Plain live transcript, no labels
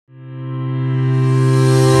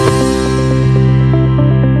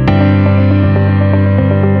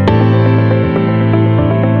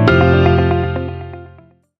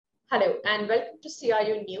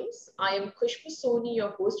CIO News. I am Khushbu Soni, your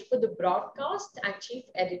host for the broadcast and chief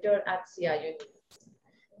editor at CIO News.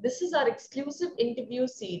 This is our exclusive interview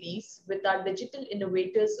series with our digital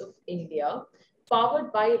innovators of India,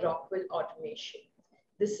 powered by Rockwell Automation.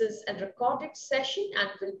 This is a recorded session and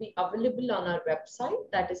will be available on our website,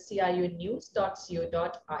 that is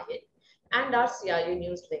cionews.co.in, and our CIO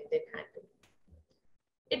News LinkedIn handle.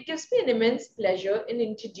 It gives me an immense pleasure in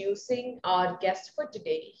introducing our guest for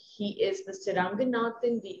today. He is Mr.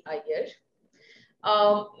 Ranganathan Iyer.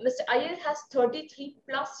 Mr. Iyer has 33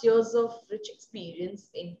 plus years of rich experience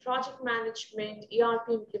in project management, ERP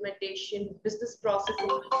implementation, business process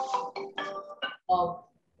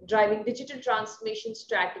driving digital transformation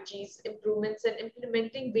strategies, improvements, and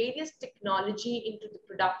implementing various technology into the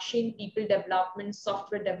production, people development,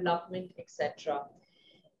 software development, etc.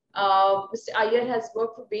 Mr. Iyer has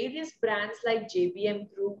worked for various brands like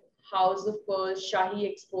JBM Group, House of Pearls,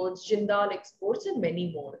 Shahi Exports, Jindal Exports, and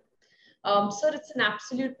many more. Sir, it's an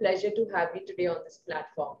absolute pleasure to have you today on this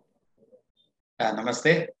platform.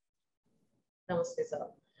 Namaste. Namaste, sir.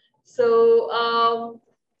 So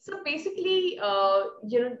basically,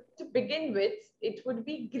 to begin with, it would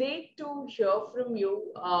be great to hear from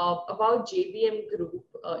you about JBM Group.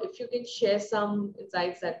 If you can share some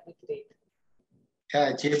insights, that'd be great.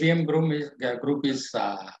 JBM Group is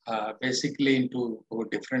basically into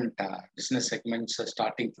different business segments,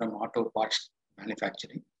 starting from auto parts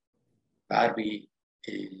manufacturing, where we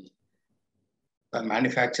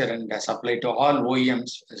manufacture and supply to all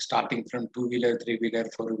OEMs, starting from two-wheeler, three-wheeler,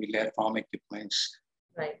 four-wheeler, farm equipments,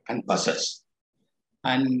 right, and buses.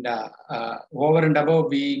 And over and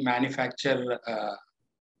above, we manufacture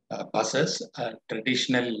buses,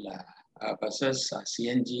 traditional buses,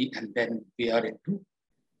 CNG, and then we are into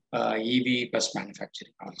EV bus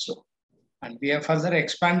manufacturing also. And we have further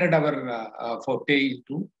expanded our forte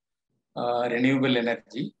into renewable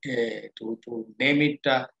energy. To name it,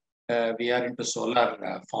 we are into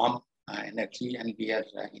solar farm energy, and we are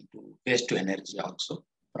into waste to energy also.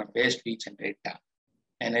 From waste we generate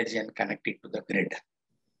energy and connect it to the grid.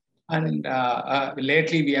 And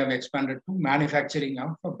lately we have expanded to manufacturing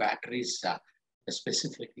of batteries,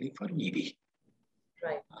 specifically for EV.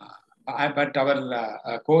 Right. But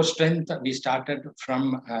our core strength, we started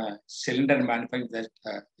from cylinder manufacturing,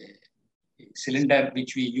 cylinder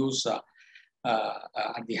which we use at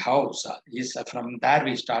the house. Is from there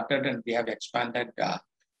we started, and we have expanded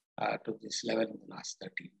to this level in the last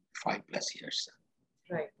 35 plus years.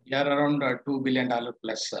 Right. We are around $2 billion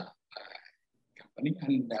plus company,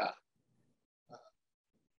 and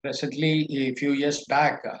presently, a few years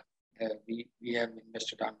back, we have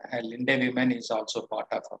invested on Linde Women is also part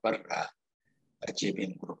of our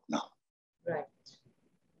JBM Group now. Right.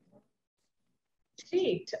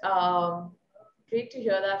 Great. Great to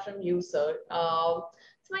hear that from you, sir. So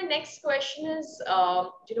my next question is,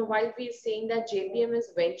 while we're saying that JBM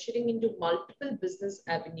is venturing into multiple business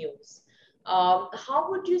avenues, how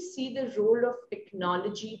would you see the role of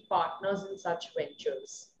technology partners in such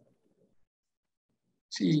ventures?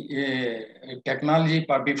 See, technology,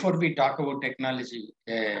 before we talk about technology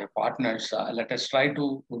partners, let us try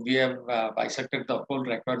to, we have bisected the whole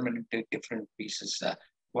requirement into different pieces.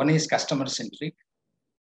 One is customer-centric,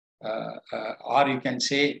 or you can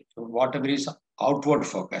say whatever is outward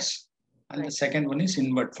focus. And the second one is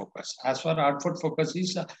inward focus. As far as outward focus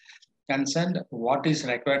is concerned, what is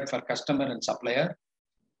required for customer and supplier,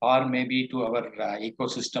 or maybe to our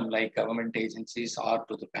ecosystem like government agencies or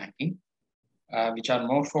to the banking. Which are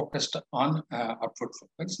more focused on outward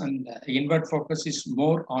focus, and inward focus is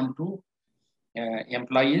more onto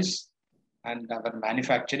employees and our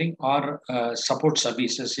manufacturing or support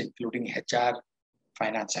services, including HR,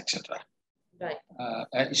 finance, etc. Right.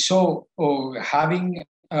 So, having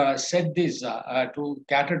said this, to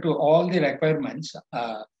cater to all the requirements,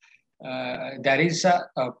 there is a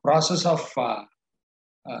process of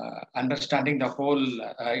understanding the whole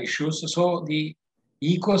issues. So the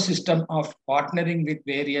ecosystem of partnering with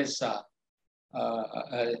various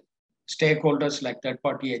stakeholders like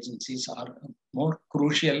third-party agencies are more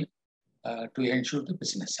crucial to ensure the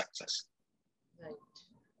business success. Right,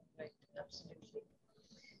 absolutely.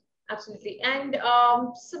 Absolutely. And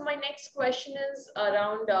so my next question is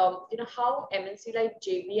around, how MNC like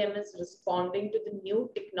JBM is responding to the new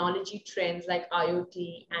technology trends like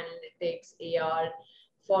IoT, analytics, AR,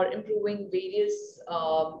 for improving various,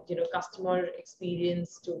 customer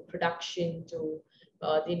experience to production to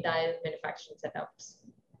the entire manufacturing setups.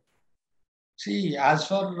 See, as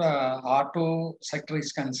for auto sector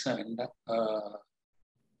is concerned,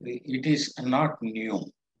 it is not new.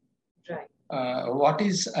 Right. What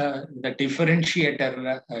is the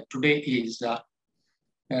differentiator today is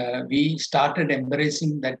we started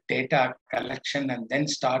embracing that data collection and then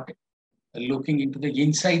start looking into the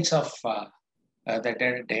insights of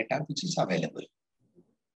the data which is available.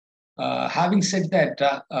 Having said that,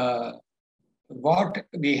 what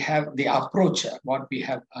we have, the approach, what we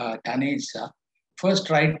have done is first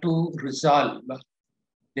try to resolve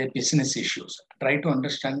the business issues, try to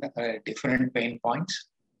understand different pain points,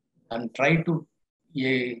 and try to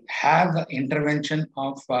have intervention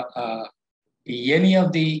of any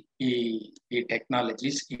of the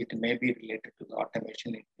technologies. It may be related to the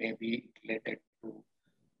automation, it may be related to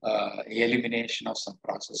elimination of some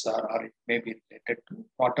processor, or it may be related to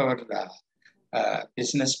whatever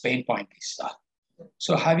business pain point is.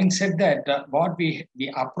 So having said that,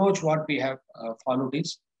 the approach what we have followed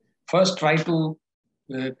is first try to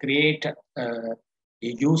create a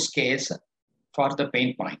use case for the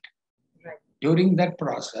pain point. Right. During that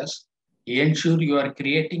process, ensure you are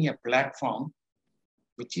creating a platform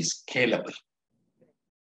which is scalable.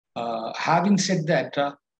 Having said that,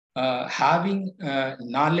 having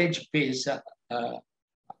knowledge base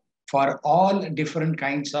for all different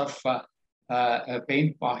kinds of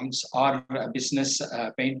pain points or business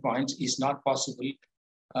pain points is not possible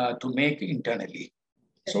to make internally.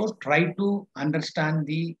 So try to understand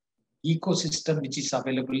the ecosystem which is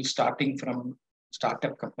available starting from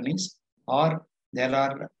startup companies, or there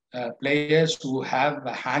are players who have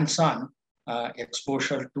hands-on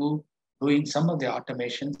exposure to doing some of the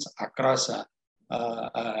automations across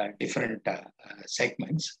different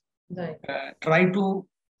segments. Right. Try to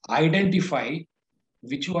identify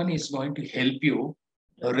which one is going to help you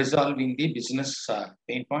resolving the business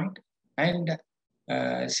pain point, and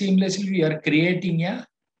seamlessly we are creating a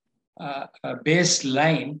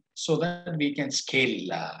baseline so that we can scale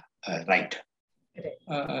right.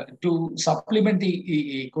 To supplement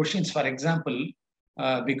the questions, for example,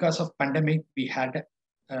 because of pandemic, we had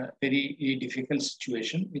a very difficult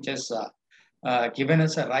situation, which has given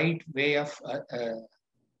us a right way of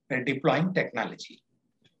deploying technology.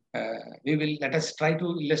 Let us try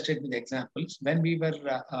to illustrate with examples. When we were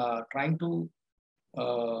trying to,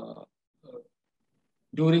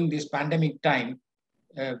 during this pandemic time,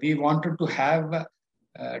 we wanted to have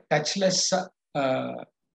touchless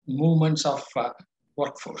movements of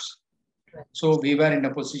workforce. Right. So we were in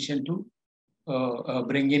a position to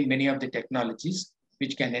bring in many of the technologies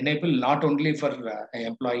which can enable not only for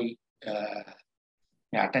employee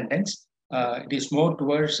attendance, it is more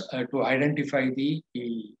towards to identify the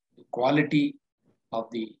quality of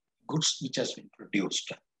the goods which has been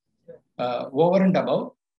produced. Over and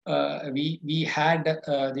above, we had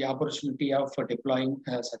the opportunity of deploying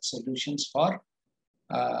such solutions for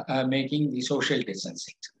making the social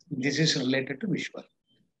distancing. This is related to visual.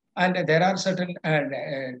 And there are certain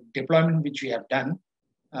deployment which we have done,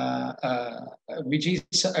 which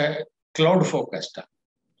is cloud focused.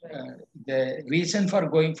 The reason for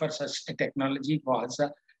going for such a technology was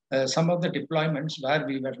some of the deployments where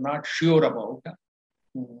we were not sure about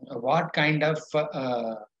what kind of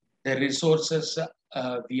the resources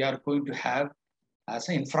we are going to have as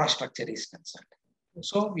an infrastructure is concerned.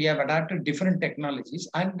 So we have adapted different technologies,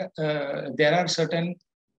 and there are certain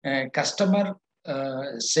customer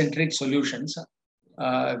centric solutions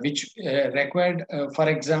which required, for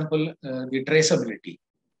example, the traceability.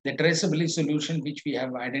 The traceability solution which we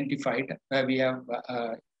have identified, we have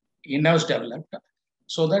in-house developed,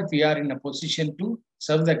 so that we are in a position to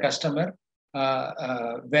serve the customer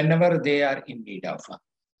whenever they are in need of.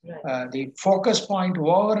 Right. The focus point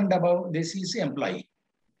over and above this is employee.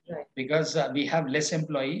 Right. Because we have less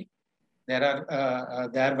employee. There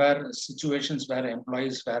were situations where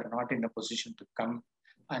employees were not in a position to come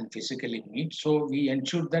and physically meet. So we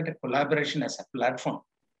ensured that a collaboration as a platform,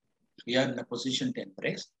 we are in a position to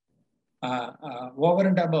embrace. Over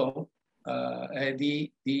and above,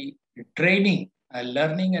 the training,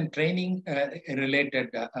 learning and training related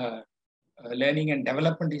learning and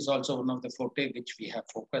development is also one of the forte which we have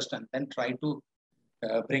focused, and then try to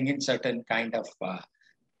bring in certain kind of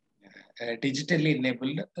digitally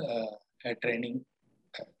enabled training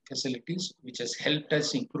facilities, which has helped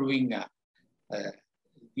us improving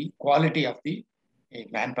the quality of the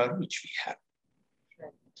manpower which we have.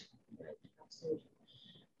 Right. Absolutely.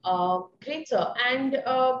 Great, sir. And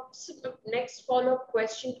so the next follow-up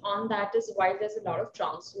question on that is, while there's a lot of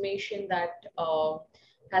transformation that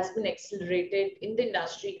has been accelerated in the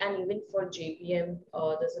industry, and even for JBM,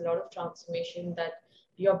 there's a lot of transformation that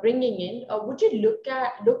you're bringing in. Would you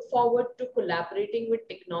look forward to collaborating with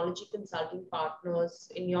technology consulting partners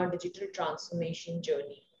in your digital transformation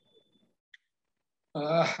journey?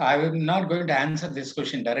 I'm not going to answer this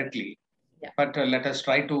question directly, But let us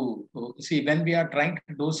try to see, when we are trying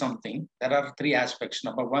to do something, there are three aspects.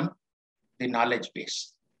 Number one, the knowledge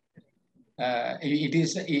base.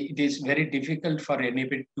 It is very difficult for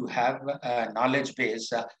anybody to have a knowledge base.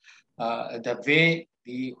 The way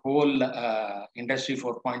the whole Industry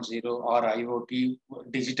 4.0 or IoT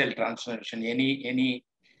digital transformation, any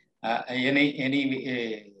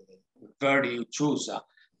word you choose,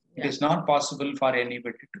 it is not possible for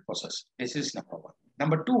anybody to possess. This is number one.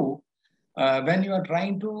 Number two, when you are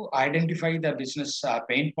trying to identify the business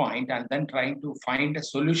pain point and then trying to find a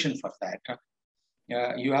solution for that,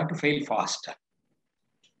 you have to fail fast.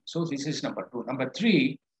 So this is number two. Number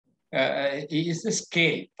three is the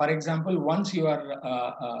scale. For example, once you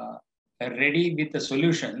are ready with the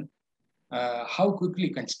solution, how quickly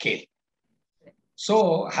you can scale.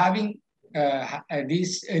 So having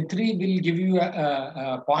these three will give you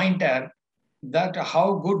a pointer that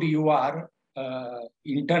how good you are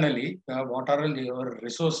internally, what are your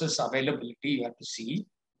resources availability you have to see,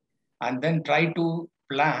 and then try to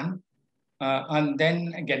plan and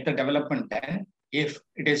then get the development done. If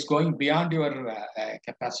it is going beyond your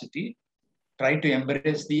capacity, try to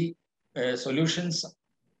embrace the solutions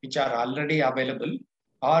which are already available,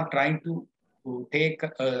 or trying to take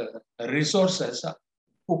resources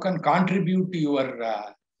who can contribute to your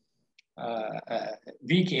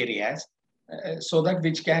weak areas, so that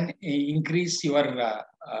which can increase your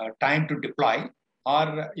time to deploy,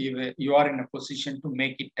 or you are in a position to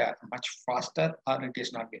make it much faster, or it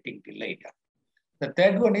is not getting delayed. The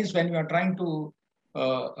third one is when you are trying to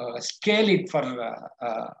scale it for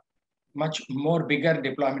much more bigger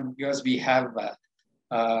deployment, because we have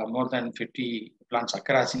more than 50 plants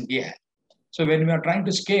across India. So when we are trying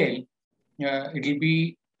to scale, it will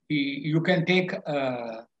be, you can take,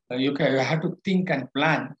 you have to think and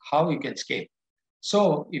plan how you can scale.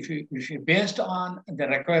 So if you based on the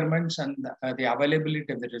requirements and the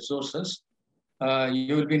availability of the resources,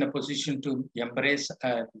 you will be in a position to embrace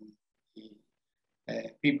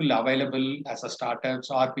people available as a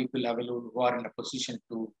startups, or people available who are in a position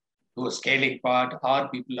to do a scaling part, or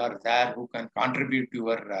people are there who can contribute to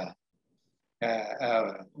your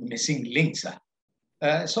missing links.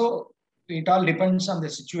 So it all depends on the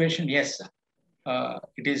situation. Yes,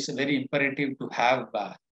 it is very imperative to have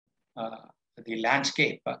the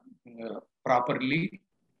landscape properly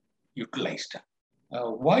utilized.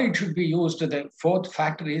 Why it should be used? The fourth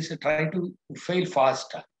factor is try to fail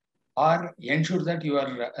fast, or ensure that you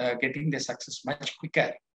are getting the success much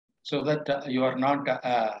quicker, so that you are not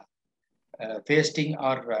wasting,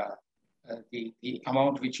 or the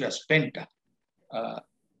amount which you have spent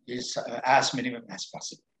is as minimum as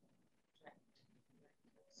possible.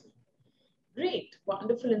 Great,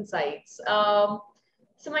 wonderful insights.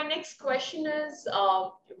 So my next question is,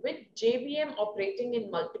 with JBM operating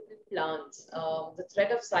in multiple plants, the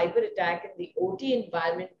threat of cyber attack in the OT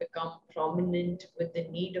environment become prominent with the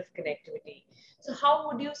need of connectivity. So how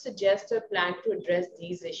would you suggest a plan to address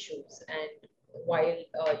these issues? And while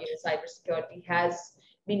cybersecurity has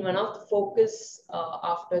been one of the focus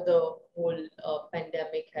after the whole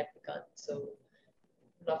pandemic had begun. So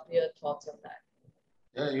love to hear thoughts on that.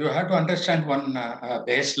 You have to understand one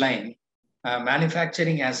baseline.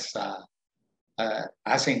 Manufacturing as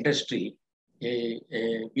an industry,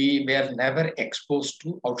 we were never exposed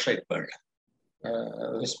to outside world.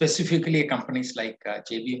 Specifically, companies like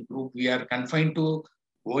JBM Group, we are confined to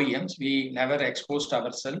OEMs. We never exposed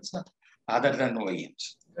ourselves other than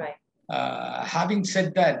OEMs. Right. Having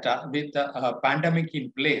said that, with the pandemic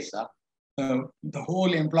in place, the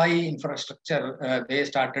whole employee infrastructure, they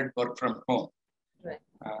started work from home.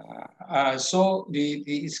 Right. So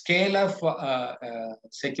the scale of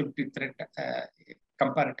security threat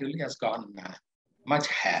comparatively has gone much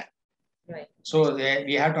higher. Right. So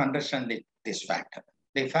we have to understand this factor.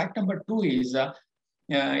 The fact number two is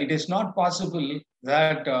it is not possible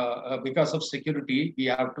that because of security, we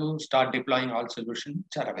have to start deploying all solutions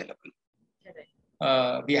which are available.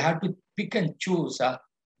 Right. We have to pick and choose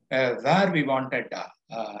where we wanted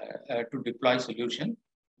to deploy solution.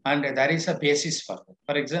 And there is a basis for it.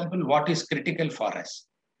 For example, what is critical for us?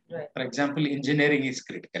 Right. For example, engineering is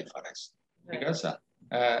critical for us. Right. Because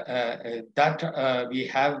we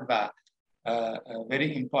have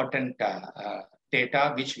very important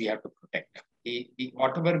data which we have to protect.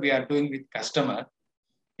 Whatever we are doing with customer,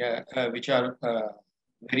 which are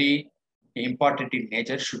very important in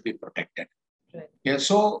nature, should be protected. Right. Yeah,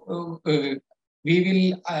 so we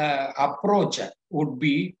will approach would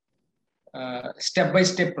be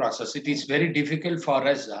step-by-step process. It is very difficult for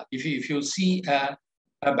us. If you see a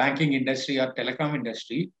banking industry or telecom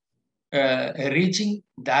industry, reaching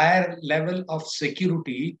their level of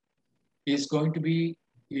security is going to be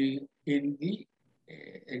in the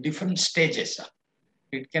different stages.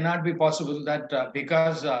 It cannot be possible that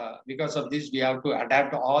because of this we have to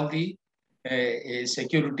adapt all the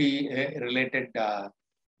security related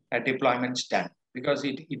deployments done, because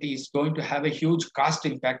it is going to have a huge cost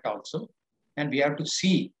impact also, and we have to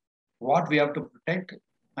see what we have to protect,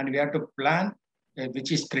 and we have to plan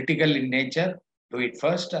which is critical in nature, do it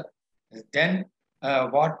first, then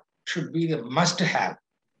what should be the must have.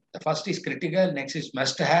 The first is critical, next is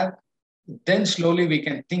must have, then slowly we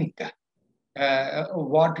can think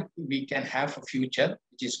what we can have for future,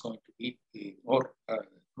 which is going to be more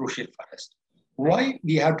crucial for us. Why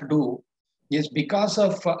we have to do is because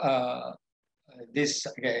of this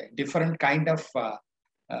different kind of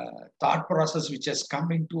thought process which has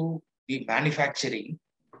come into the manufacturing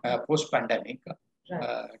post-pandemic.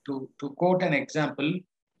 To quote an example,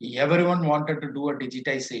 everyone wanted to do a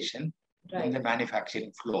digitization in the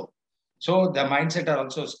manufacturing floor. So the mindset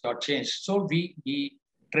also got changed. So the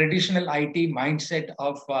traditional IT mindset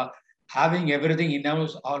of having everything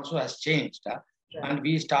in-house also has changed. And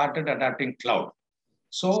we started adapting cloud.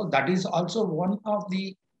 So that is also one of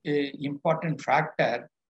the important factor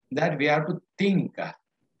that we have to think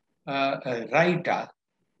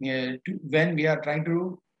when we are trying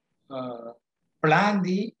to plan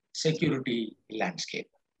the security landscape.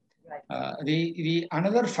 The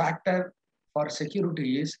another factor for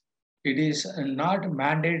security is, it is not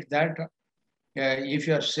mandate that if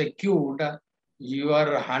you are secured, you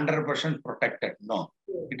are 100% protected. No,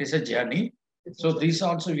 it is a journey. So this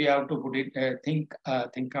also we have to put it, think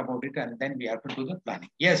about it, and then we have to do the planning.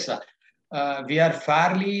 Yes, we are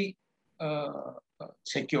fairly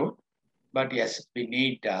secure, but yes, we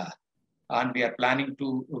need, and we are planning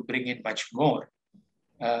to bring in much more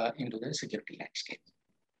into the security landscape.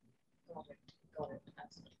 Got it.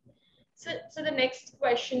 Absolutely. So the next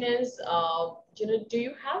question is, do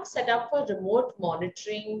you have set up for remote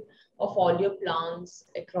monitoring of all your plants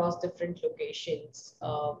across different locations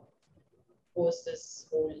post this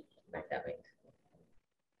whole pandemic?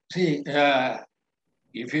 See,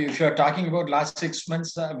 if you're talking about last 6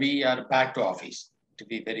 months, we are back to office, to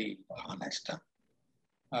be very honest.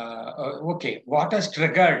 Okay, what has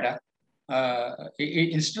triggered,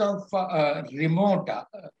 instead of remote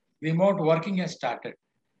working has started.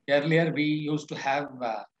 Earlier, we used to have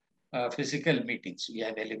physical meetings. We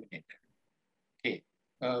have eliminated. Okay,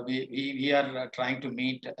 we are trying to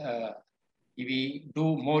meet. We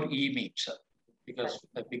do more e-meets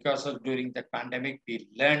because of during the pandemic we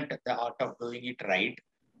learned the art of doing it right,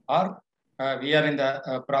 or we are in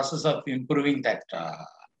the process of improving that.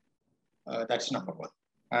 That's number one.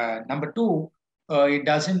 Number two, it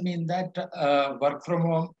doesn't mean that work from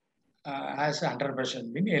home has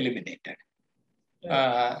 100% been eliminated.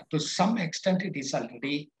 To some extent, it is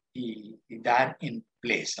already there in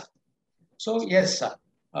place. So yes,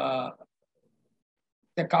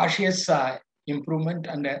 the cautious improvement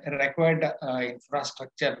and required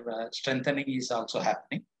infrastructure strengthening is also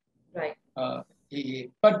happening. Right.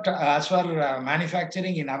 But as far as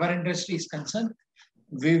manufacturing in our industry is concerned,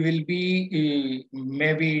 we will be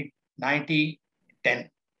maybe 90-10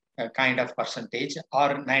 kind of percentage,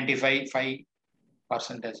 or 95-5%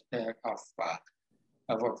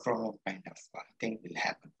 of work from home kind of thing will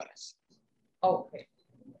happen for us. Okay.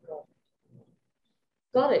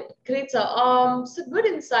 Got it. Great, sir. So good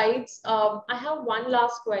insights. I have one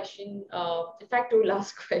last question. In fact, two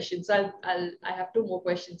last questions. I have two more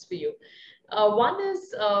questions for you. One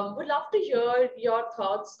is, would love to hear your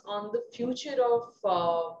thoughts on the future of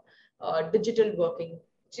digital working.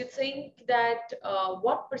 Do you think that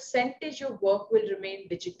what percentage of work will remain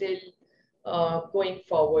digital going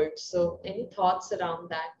forward? So any thoughts around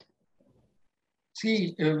that?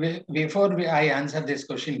 See, before I answer this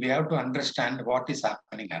question, we have to understand what is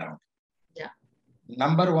happening around. Yeah.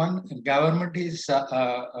 Number one, government is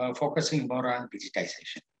focusing more on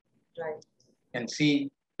digitization. Right. And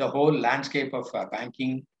see the whole landscape of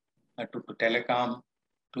banking to telecom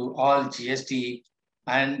to all GST,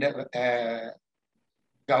 and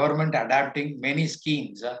government adapting many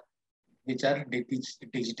schemes which are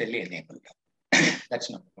digitally enabled. That's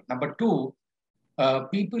number one. Number two,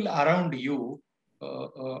 people around you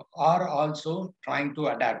are also trying to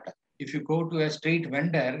adapt. If you go to a street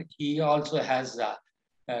vendor, he also has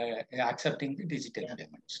accepting the digital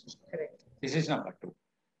payments. Correct. This is number two.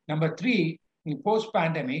 Number three, in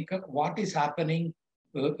post-pandemic, what is happening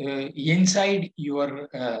inside your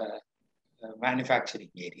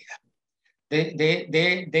manufacturing area?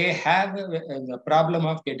 They have the problem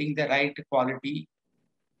of getting the right quality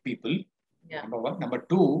people. Yeah. Number one. Number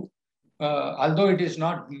two, although it is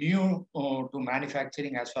not new to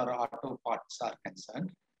manufacturing as far as auto parts are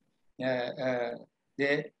concerned,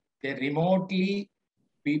 they remotely,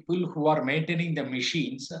 people who are maintaining the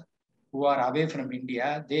machines who are away from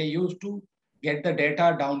India, they used to get the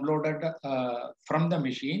data downloaded from the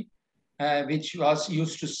machine, which was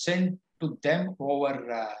used to send to them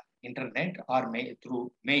over internet or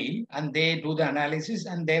through mail, and they do the analysis,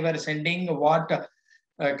 and they were sending what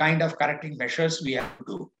kind of correcting measures we have to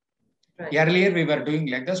do. Right. Earlier, we were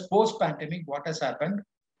doing like this. Post-pandemic, what has happened?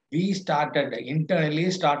 We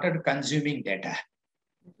internally started consuming data.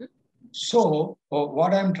 Mm-hmm. So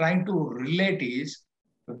what I'm trying to relate is,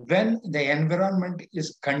 when the environment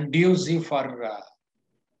is conducive for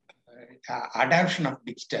adoption of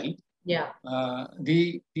digital,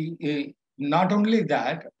 not only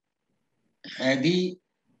that, the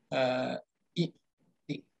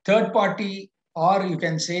third party, or you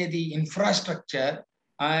can say the infrastructure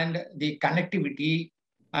and the connectivity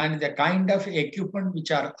and the kind of equipment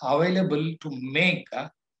which are available to make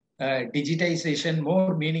digitization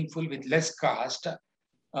more meaningful with less cost,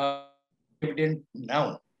 evident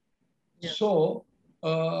now. Yeah. So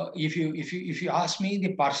if you ask me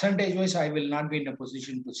the percentage wise, I will not be in a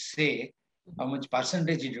position to say how much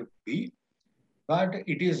percentage it would be, but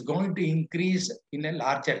it is going to increase in a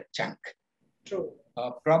larger chunk. True.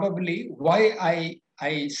 Probably why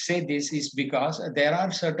I say this is because there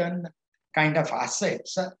are certain kind of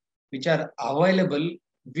assets which are available,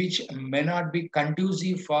 which may not be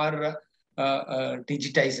conducive for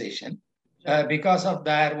digitization because of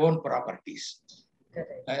their own properties.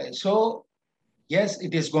 So yes,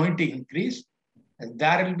 it is going to increase.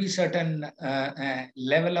 There will be certain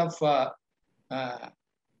level of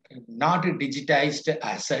not digitized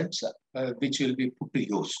assets which will be put to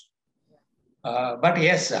use. But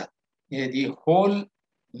yes, the whole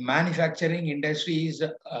manufacturing industry is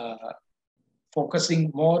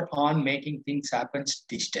focusing more on making things happen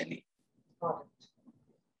digitally.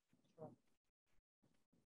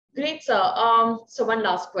 Great, sir. So one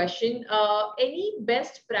last question. Any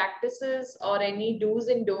best practices or any do's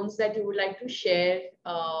and don'ts that you would like to share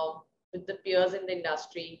with the peers in the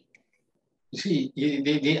industry? See,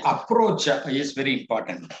 the approach is very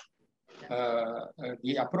important.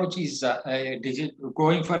 The approach is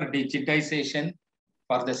going for digitization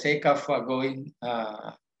for the sake of going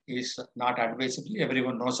is not advisable.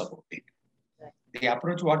 Everyone knows about it. Right. The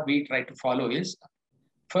approach what we try to follow is,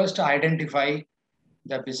 first identify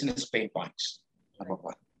the business pain points. Number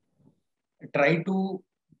one. Try to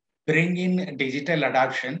bring in digital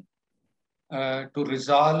adoption to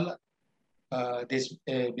resolve these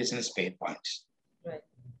business pain points. Right.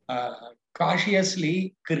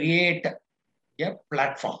 Cautiously create a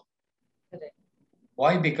platform. Correct.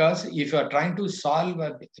 Why? Because if you are trying to solve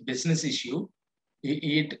a business issue,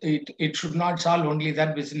 it should not solve only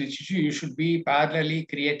that business issue. You should be parallelly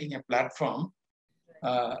creating a platform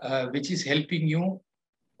which is helping you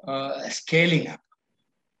scaling up.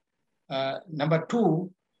 Number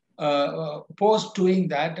two, post doing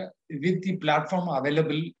that, with the platform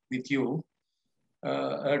available with you,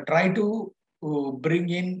 try to bring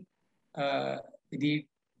in the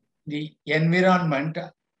environment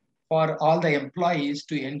for all the employees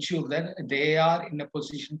to ensure that they are in a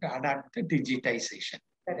position to adapt the digitization.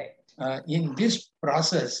 Correct. In this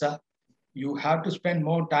process, you have to spend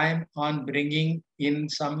more time on bringing in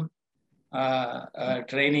some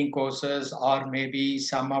training courses, or maybe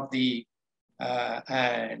some of the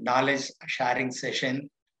knowledge sharing session,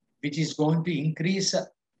 which is going to increase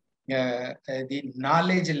the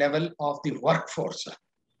knowledge level of the workforce.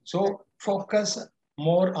 So focus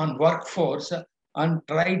more on workforce and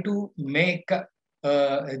try to make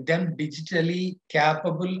them digitally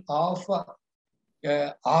capable of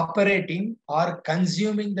operating or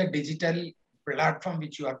consuming the digital platform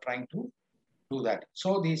which you are trying to do that.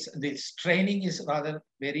 So this training is rather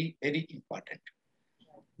very, very important.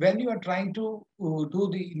 When you are trying to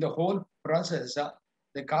do in the whole process,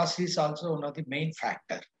 the cost is also one of the main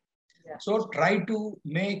factor. Yeah. So try to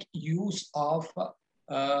make use of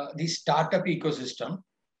the startup ecosystem,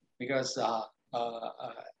 because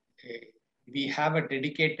we have a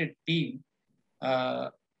dedicated team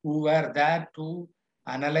who are there to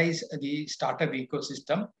analyze the startup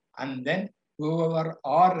ecosystem, and then whoever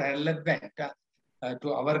are relevant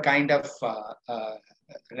to our kind of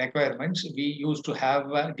requirements, we used to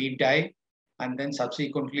have a deep dive and then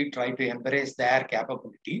subsequently try to embrace their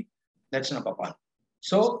capability. That's number one.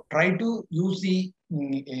 So try to use the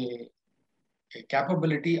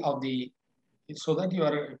capability of so that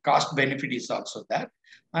your cost benefit is also there.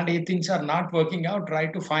 And if things are not working out, try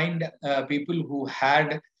to find people who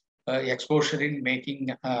had exposure in making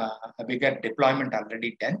a bigger deployment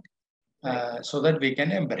already done, so that we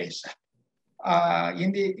can embrace.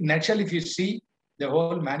 In the nutshell, if you see, the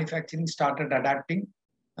whole manufacturing started adapting,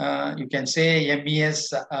 you can say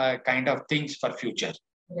MES kind of things for future.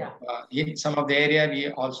 Yeah. In some of the area, we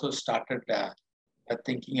also started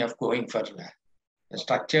thinking of going for a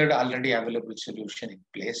structured, already available solution in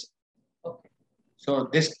place. Okay. So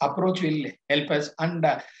this approach will help us. And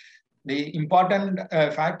the important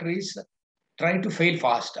factor is try to fail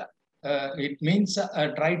faster. It means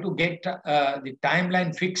try to get the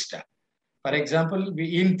timeline fixed. For example,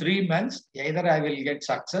 in 3 months, either I will get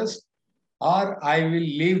success or I will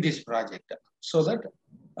leave this project, so that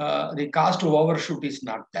the cost to overshoot is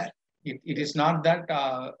not there. It is not that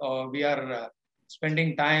we are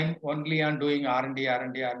spending time only on doing R&D,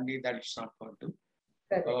 that is not going to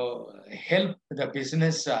help the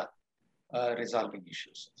business resolving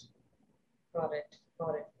issues. Got it.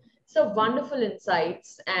 Got it. So wonderful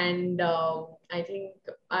insights, and I think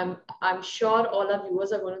I'm sure all our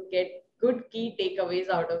viewers are going to get good key takeaways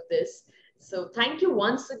out of this. So thank you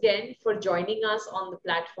once again for joining us on the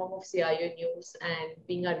platform of CIO News and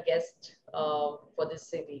being our guest for this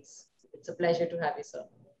series. It's a pleasure to have you, sir.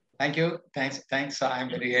 Thank you. Thanks. I'm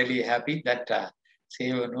really happy that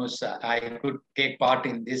CIO News I could take part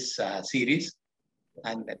in this series,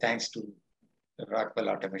 and thanks to Rockwell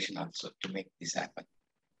Automation also to make this happen.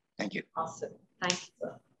 Thank you. Awesome. Thank you,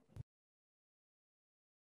 sir.